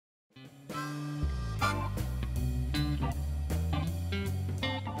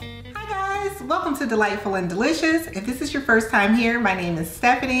welcome to Delightful and Delicious. If this is your first time here, my name is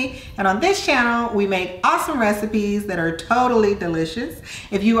Stephanie, and on this channel we make awesome recipes that are totally delicious.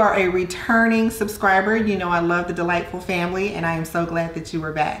 If you are a returning subscriber, you know I love the Delightful family and I am so glad that you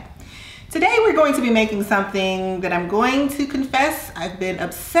are back. Today we're going to be making something that I'm going to confess I've been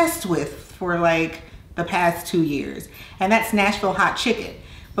obsessed with for like the past 2 years, and that's Nashville hot chicken.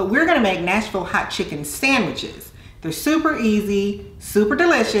 But we're gonna make Nashville hot chicken sandwiches. They're super easy, super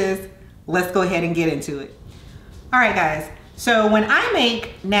delicious. Let's go ahead and get into it. All right guys, so when I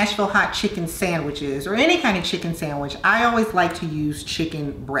make Nashville hot chicken sandwiches or any kind of chicken sandwich, I always like to use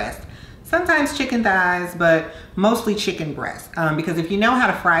chicken breast. Sometimes chicken thighs, but mostly chicken breast. Because if you know how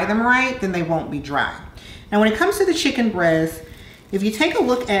to fry them right, then they won't be dry. Now when it comes to the chicken breast, if you take a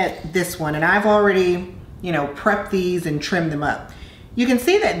look at this one, and I've already, prepped these and trimmed them up. You can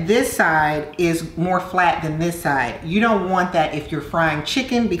see that this side is more flat than this side. You don't want that if you're frying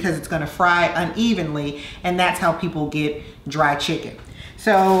chicken because it's gonna fry unevenly, and that's how people get dry chicken.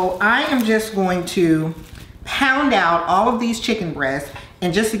 So I am just going to pound out all of these chicken breasts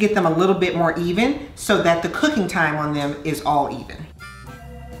and just to get them a little bit more even so that the cooking time on them is all even.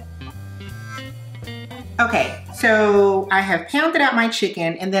 Okay, so I have pounded out my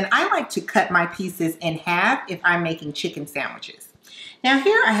chicken, and then I like to cut my pieces in half if I'm making chicken sandwiches. Now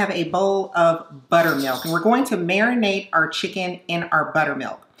here I have a bowl of buttermilk, and we're going to marinate our chicken in our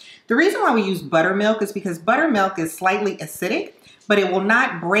buttermilk. The reason why we use buttermilk is because buttermilk is slightly acidic, but it will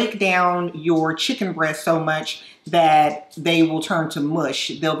not break down your chicken breast so much that they will turn to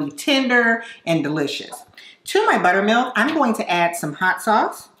mush. They'll be tender and delicious. To my buttermilk, I'm going to add some hot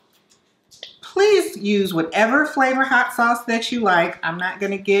sauce. Please use whatever flavor hot sauce that you like. I'm not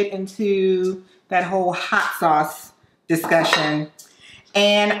gonna get into that whole hot sauce discussion.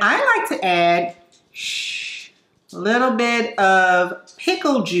 And I like to add a little bit of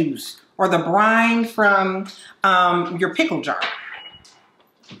pickle juice or the brine from your pickle jar.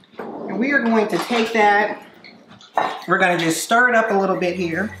 And we are going to take that, we're gonna just stir it up a little bit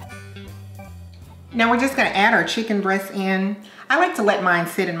here. Now we're just gonna add our chicken breast in. I like to let mine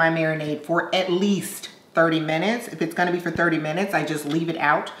sit in my marinade for at least 30 minutes. If it's gonna be for 30 minutes, I just leave it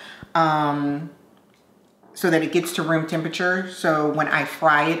out. So that it gets to room temperature, so when I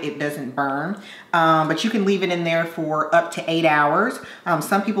fry it, it doesn't burn. But you can leave it in there for up to 8 hours.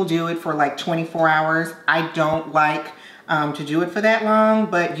 Some people do it for like 24 hours. I don't like to do it for that long,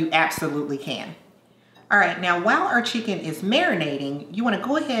 but you absolutely can. All right, now while our chicken is marinating, you wanna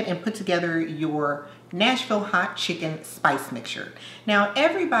go ahead and put together your Nashville hot chicken spice mixture. Now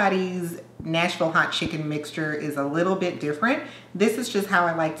everybody's Nashville hot chicken mixture is a little bit different. This is just how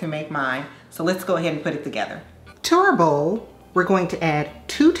I like to make mine. So let's go ahead and put it together. To our bowl, we're going to add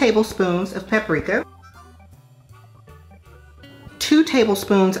 2 tablespoons of paprika, 2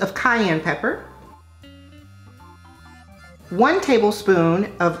 tablespoons of cayenne pepper, 1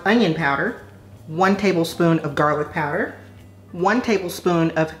 tablespoon of onion powder, 1 tablespoon of garlic powder, 1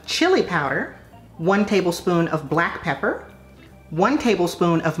 tablespoon of chili powder, 1 tablespoon of black pepper, 1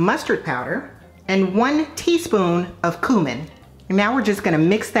 tablespoon of mustard powder, and 1 teaspoon of cumin. And now we're just gonna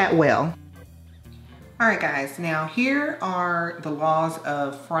mix that well. All right guys, now here are the laws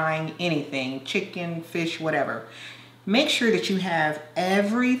of frying anything, chicken, fish, whatever. Make sure that you have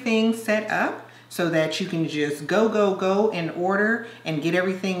everything set up so that you can just go in order and get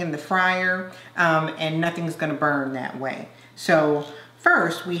everything in the fryer, and nothing's gonna burn that way. So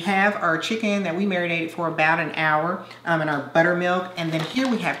first, we have our chicken that we marinated for about an hour in our buttermilk, and then here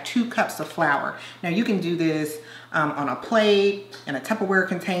we have 2 cups of flour. Now you can do this on a plate, in a Tupperware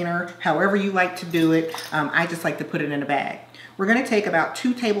container, however you like to do it. I just like to put it in a bag. We're gonna take about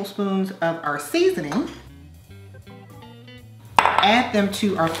 2 tablespoons of our seasoning, add them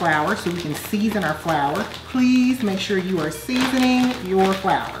to our flour so we can season our flour. Please make sure you are seasoning your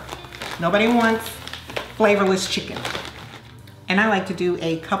flour. Nobody wants flavorless chicken. And I like to do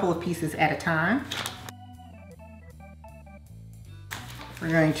a couple of pieces at a time. We're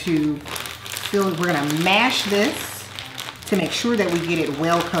gonna mash this to make sure that we get it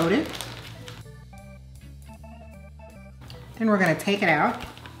well coated. Then we're gonna take it out.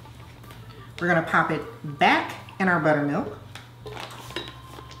 We're gonna pop it back in our buttermilk.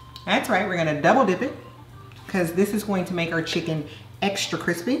 That's right, we're gonna double dip it because this is going to make our chicken extra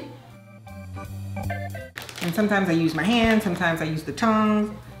crispy. And sometimes I use my hands, sometimes I use the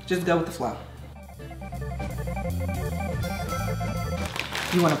tongs. Just go with the flow.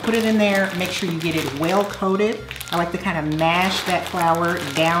 You wanna put it in there, make sure you get it well coated. I like to kind of mash that flour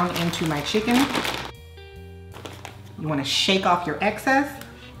down into my chicken. You wanna shake off your excess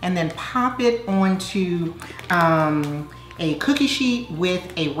and then pop it onto a cookie sheet with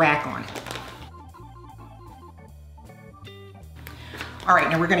a rack on it. All right,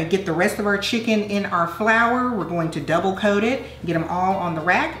 now we're gonna get the rest of our chicken in our flour. We're going to double coat it, get them all on the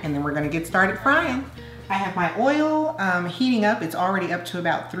rack, and then we're gonna get started frying. I have my oil heating up. It's already up to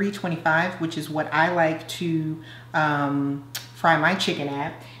about 325, which is what I like to fry my chicken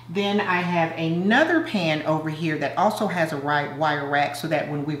at. Then I have another pan over here that also has a wire rack so that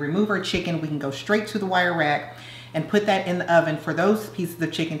when we remove our chicken, we can go straight to the wire rack and put that in the oven for those pieces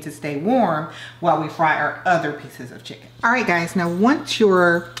of chicken to stay warm while we fry our other pieces of chicken. All right, guys, now once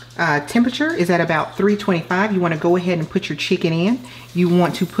your temperature is at about 325, you wanna go ahead and put your chicken in. You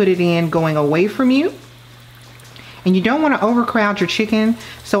want to put it in going away from you. And you don't wanna overcrowd your chicken,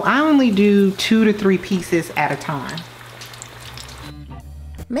 so I only do 2 to 3 pieces at a time.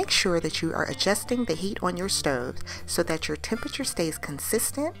 Make sure that you are adjusting the heat on your stove so that your temperature stays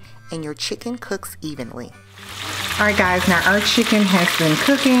consistent and your chicken cooks evenly. All right, guys, now our chicken has been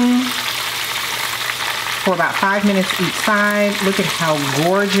cooking for about 5 minutes each side. Look at how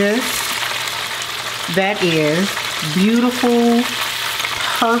gorgeous that is. Beautiful,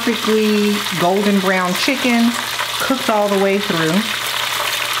 perfectly golden brown chicken, cooked all the way through.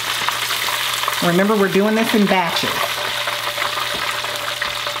 Remember, we're doing this in batches.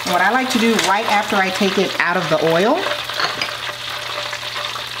 What I like to do right after I take it out of the oil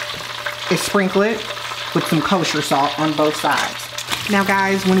is sprinkle it with some kosher salt on both sides. Now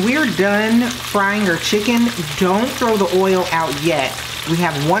guys, when we're done frying our chicken, don't throw the oil out yet. We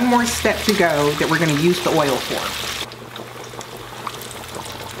have one more step to go that we're gonna use the oil for.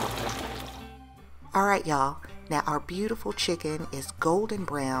 All right, y'all. Now our beautiful chicken is golden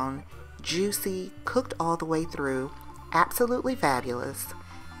brown, juicy, cooked all the way through, absolutely fabulous.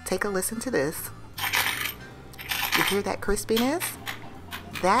 Take a listen to this. You hear that crispiness?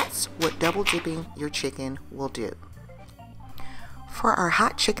 That's what double dipping your chicken will do. For our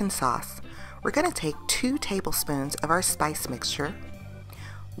hot chicken sauce, we're going to take 2 tablespoons of our spice mixture,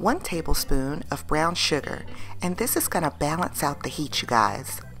 1 tablespoon of brown sugar, and this is going to balance out the heat, you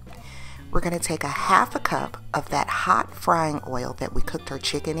guys. We're going to take a 1/2 cup of that hot frying oil that we cooked our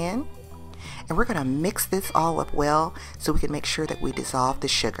chicken in, and we're going to mix this all up well so we can make sure that we dissolve the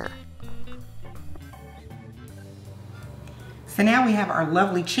sugar. So now we have our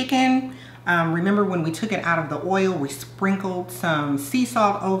lovely chicken. Remember when we took it out of the oil, we sprinkled some sea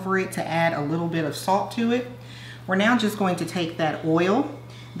salt over it to add a little bit of salt to it. We're now just going to take that oil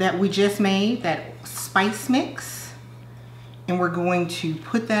that we just made, that spice mix, and we're going to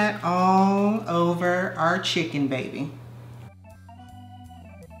put that all over our chicken, baby.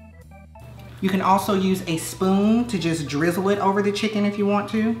 You can also use a spoon to just drizzle it over the chicken if you want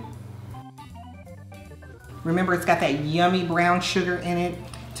to. Remember, it's got that yummy brown sugar in it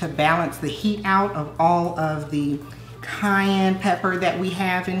to balance the heat out of all of the cayenne pepper that we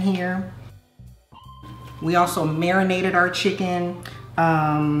have in here. We also marinated our chicken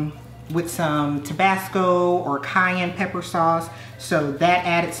with some Tabasco or cayenne pepper sauce, so that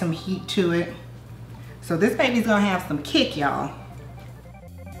added some heat to it. So this baby's gonna have some kick, y'all.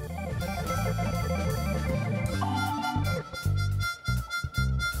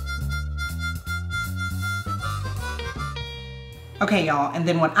 Okay, y'all, and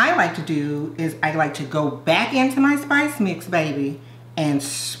then what I like to do is I like to go back into my spice mix, baby, and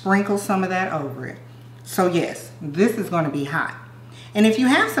sprinkle some of that over it. So yes, this is gonna be hot. And if you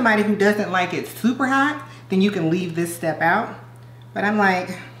have somebody who doesn't like it super hot, then you can leave this step out. But I'm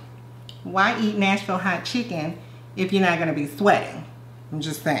like, why eat Nashville hot chicken if you're not gonna be sweating? I'm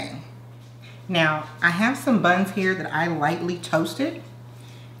just saying. Now, I have some buns here that I lightly toasted,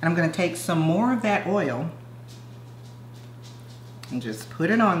 and I'm gonna take some more of that oil and just put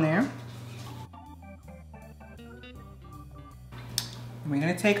it on there. We're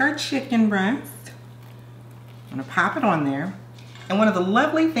gonna take our chicken breast, I'm gonna pop it on there. And one of the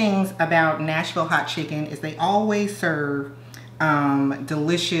lovely things about Nashville hot chicken is they always serve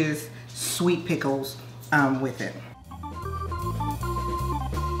delicious sweet pickles with it.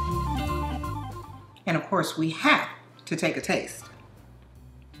 And of course, we have to take a taste.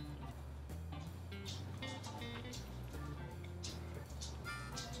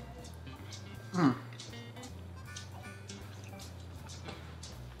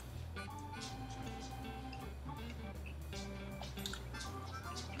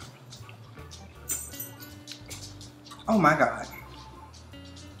 Oh my God.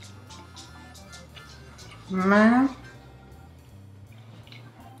 Man,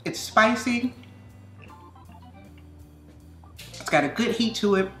 it's spicy. It's got a good heat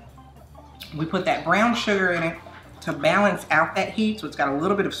to it. We put that brown sugar in it to balance out that heat, so it's got a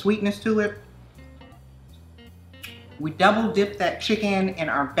little bit of sweetness to it. We double dip that chicken in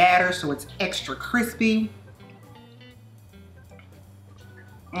our batter so it's extra crispy.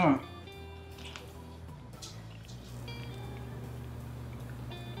 Mmm.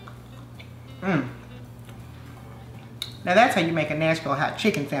 Mmm. Now that's how you make a Nashville hot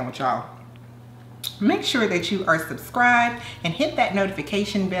chicken sandwich, y'all. Make sure that you are subscribed and hit that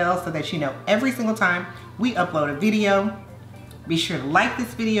notification bell so that you know every single time we upload a video. Be sure to like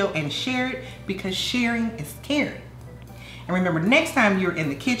this video and share it, because sharing is caring. And remember, next time you're in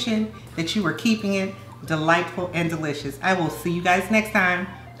the kitchen, that you are keeping it delightful and delicious. I will see you guys next time.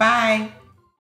 Bye.